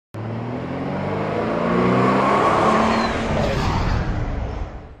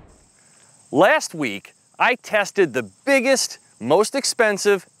Last week, I tested the biggest, most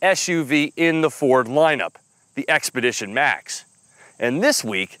expensive SUV in the Ford lineup, the Expedition Max. And this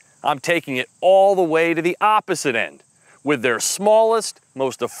week, I'm taking it all the way to the opposite end with their smallest,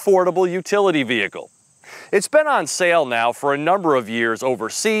 most affordable utility vehicle. It's been on sale now for a number of years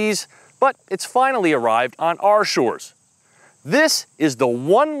overseas, but it's finally arrived on our shores. This is the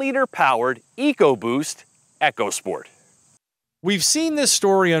 1-liter powered EcoBoost EcoSport. We've seen this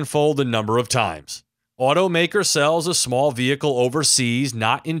story unfold a number of times. Automaker sells a small vehicle overseas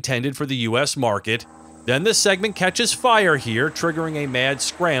not intended for the US market. Then the segment catches fire here, triggering a mad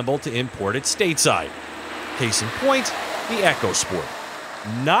scramble to import it stateside. Case in point, the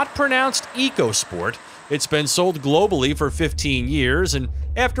EcoSport. Not pronounced EcoSport, it's been sold globally for 15 years, and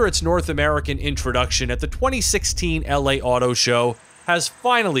after its North American introduction at the 2016 LA Auto Show, has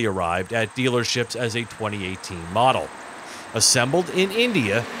finally arrived at dealerships as a 2018 model. Assembled in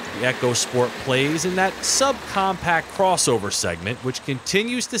India, the EcoSport plays in that subcompact crossover segment, which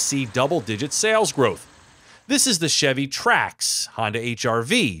continues to see double-digit sales growth. This is the Chevy Trax, Honda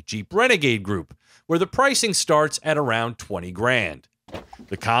HR-V, Jeep Renegade Group, where the pricing starts at around 20 grand.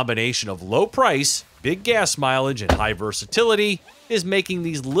 The combination of low price, big gas mileage, and high versatility is making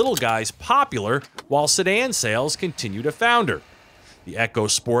these little guys popular while sedan sales continue to founder. The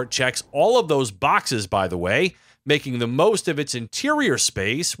EcoSport checks all of those boxes, by the way, making the most of its interior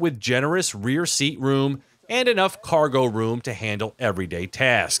space with generous rear seat room and enough cargo room to handle everyday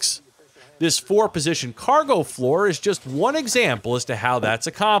tasks. This 4-position cargo floor is just one example as to how that's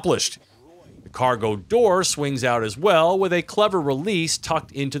accomplished. The cargo door swings out as well with a clever release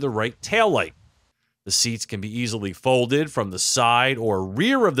tucked into the right taillight. The seats can be easily folded from the side or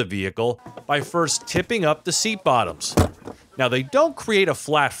rear of the vehicle by first tipping up the seat bottoms. Now, they don't create a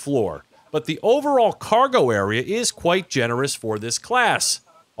flat floor, but the overall cargo area is quite generous for this class,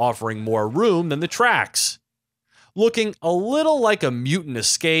 offering more room than the Trax. Looking a little like a mutant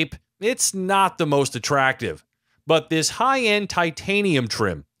Escape, it's not the most attractive, but this high-end titanium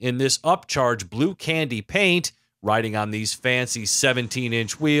trim in this upcharged blue candy paint, riding on these fancy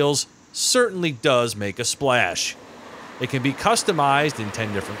 17-inch wheels, certainly does make a splash. It can be customized in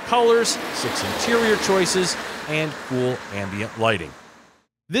 10 different colors, 6 interior choices, and cool ambient lighting.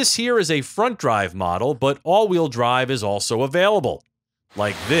 This here is a front drive model, but all-wheel drive is also available.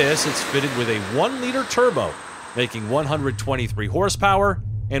 Like this, it's fitted with a 1-liter turbo, making 123 horsepower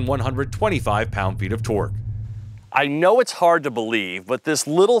and 125 pound-feet of torque. I know it's hard to believe, but this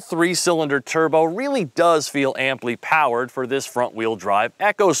little 3-cylinder turbo really does feel amply powered for this front-wheel drive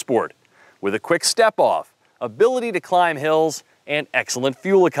EcoSport, with a quick step-off, ability to climb hills, and excellent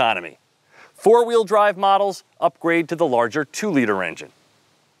fuel economy. 4-wheel drive models upgrade to the larger 2-liter engine.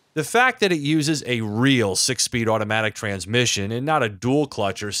 The fact that it uses a real 6-speed automatic transmission and not a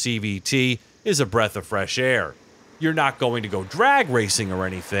dual-clutch or CVT is a breath of fresh air. You're not going to go drag racing or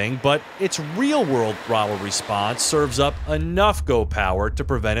anything, but its real-world throttle response serves up enough go power to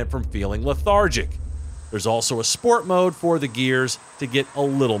prevent it from feeling lethargic. There's also a sport mode for the gears to get a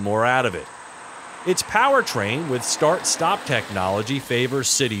little more out of it. Its powertrain with start-stop technology favors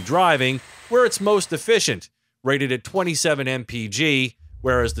city driving, where it's most efficient, rated at 27 mpg,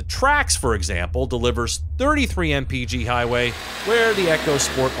 whereas the Trax, for example, delivers 33 mpg highway, where the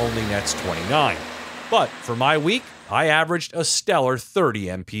EcoSport only nets 29. But for my week, I averaged a stellar 30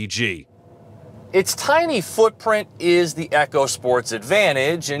 mpg. Its tiny footprint is the EcoSport's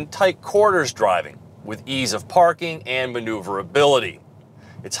advantage in tight quarters driving, with ease of parking and maneuverability.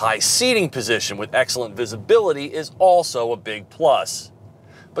 Its high seating position with excellent visibility is also a big plus.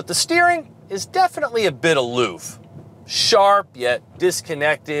 But the steering is definitely a bit aloof. Sharp yet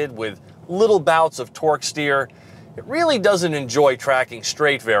disconnected with little bouts of torque steer, it really doesn't enjoy tracking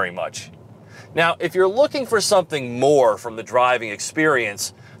straight very much. Now, if you're looking for something more from the driving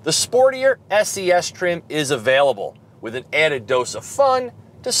experience, the sportier SES trim is available, with an added dose of fun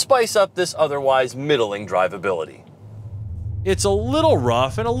to spice up this otherwise middling drivability. It's a little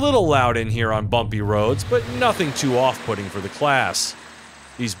rough and a little loud in here on bumpy roads, but nothing too off-putting for the class.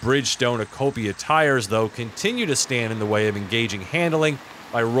 These Bridgestone Ecopia tires, though, continue to stand in the way of engaging handling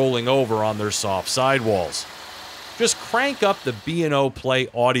by rolling over on their soft sidewalls. Just crank up the B&O Play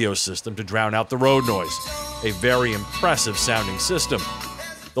audio system to drown out the road noise. A very impressive sounding system.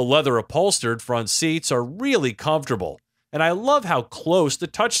 The leather-upholstered front seats are really comfortable, and I love how close the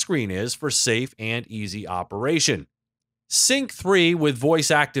touchscreen is for safe and easy operation. Sync 3 with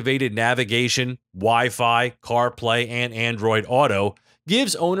voice-activated navigation, Wi-Fi, CarPlay, and Android Auto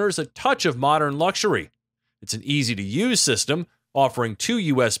gives owners a touch of modern luxury. It's an easy-to-use system, offering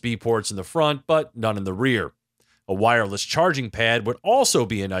 2 USB ports in the front but none in the rear. A wireless charging pad would also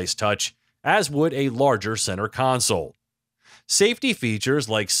be a nice touch, as would a larger center console. Safety features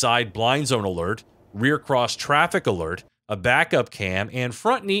like side blind zone alert, rear cross traffic alert, a backup cam, and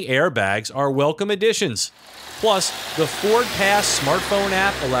front knee airbags are welcome additions. Plus, the Ford Pass smartphone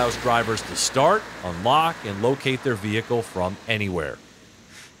app allows drivers to start, unlock, and locate their vehicle from anywhere.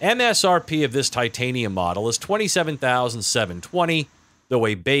 MSRP of this titanium model is $27,720, though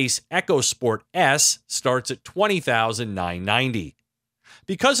a base EcoSport S starts at $20,990.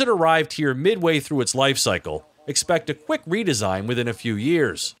 Because it arrived here midway through its life cycle, expect a quick redesign within a few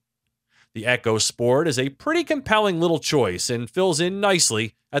years. The EcoSport is a pretty compelling little choice and fills in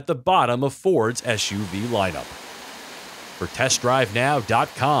nicely at the bottom of Ford's SUV lineup. For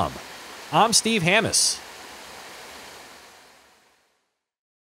TestDriveNow.com, I'm Steve Hammis.